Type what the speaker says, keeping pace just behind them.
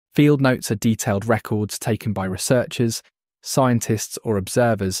Field notes are detailed records taken by researchers, scientists, or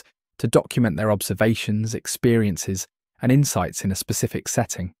observers to document their observations, experiences, and insights in a specific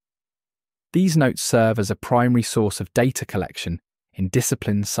setting. These notes serve as a primary source of data collection in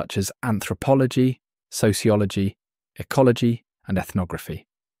disciplines such as anthropology, sociology, ecology, and ethnography.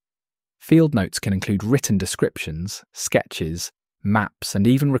 Field notes can include written descriptions, sketches, maps, and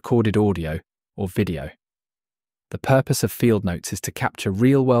even recorded audio or video. The purpose of field notes is to capture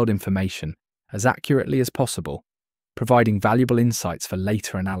real-world information as accurately as possible, providing valuable insights for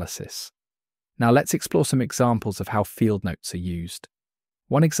later analysis. Now let's explore some examples of how field notes are used.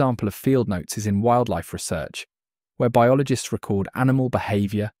 One example of field notes is in wildlife research, where biologists record animal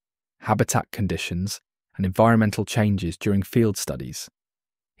behaviour, habitat conditions, and environmental changes during field studies.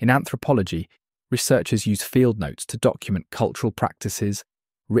 In anthropology, researchers use field notes to document cultural practices,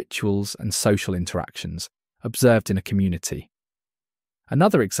 rituals, and social interactions observed in a community.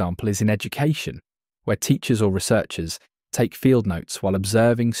 Another example is in education, where teachers or researchers take field notes while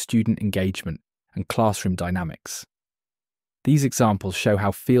observing student engagement and classroom dynamics. These examples show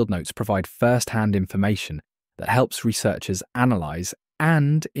how field notes provide first-hand information that helps researchers analyse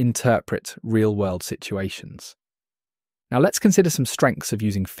and interpret real-world situations. Now let's consider some strengths of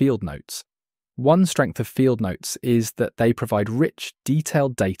using field notes. One strength of field notes is that they provide rich,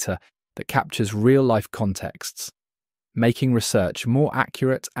 detailed data that captures real-life contexts, making research more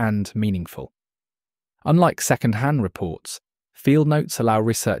accurate and meaningful. Unlike second-hand reports, field notes allow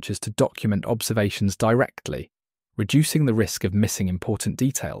researchers to document observations directly, reducing the risk of missing important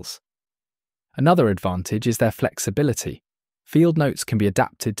details. Another advantage is their flexibility. Field notes can be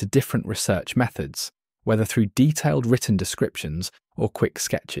adapted to different research methods, whether through detailed written descriptions or quick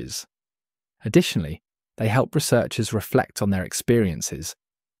sketches. Additionally, they help researchers reflect on their experiences,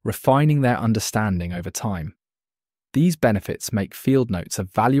 refining their understanding over time. These benefits make field notes a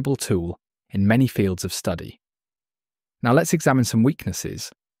valuable tool in many fields of study. Now let's examine some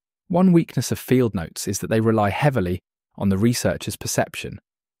weaknesses. One weakness of field notes is that they rely heavily on the researcher's perception,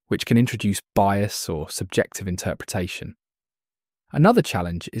 which can introduce bias or subjective interpretation. Another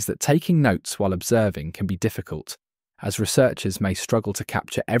challenge is that taking notes while observing can be difficult, as researchers may struggle to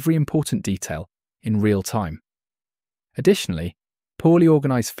capture every important detail in real time. Additionally, poorly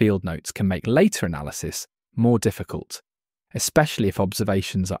organised field notes can make later analysis more difficult, especially if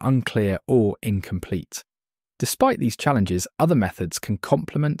observations are unclear or incomplete. Despite these challenges, other methods can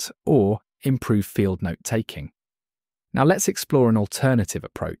complement or improve field note taking. Now let's explore an alternative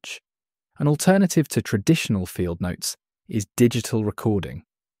approach. An alternative to traditional field notes is digital recording,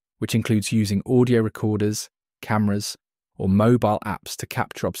 which includes using audio recorders, cameras, or mobile apps to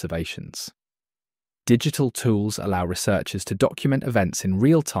capture observations. Digital tools allow researchers to document events in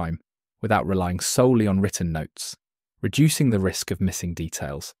real time without relying solely on written notes, reducing the risk of missing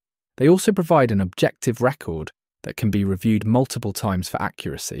details. They also provide an objective record that can be reviewed multiple times for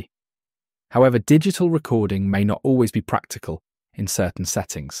accuracy. However, digital recording may not always be practical in certain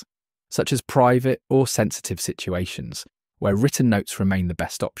settings, such as private or sensitive situations, where written notes remain the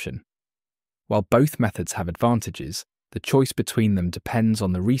best option. While both methods have advantages, the choice between them depends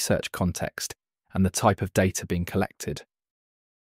on the research context and the type of data being collected.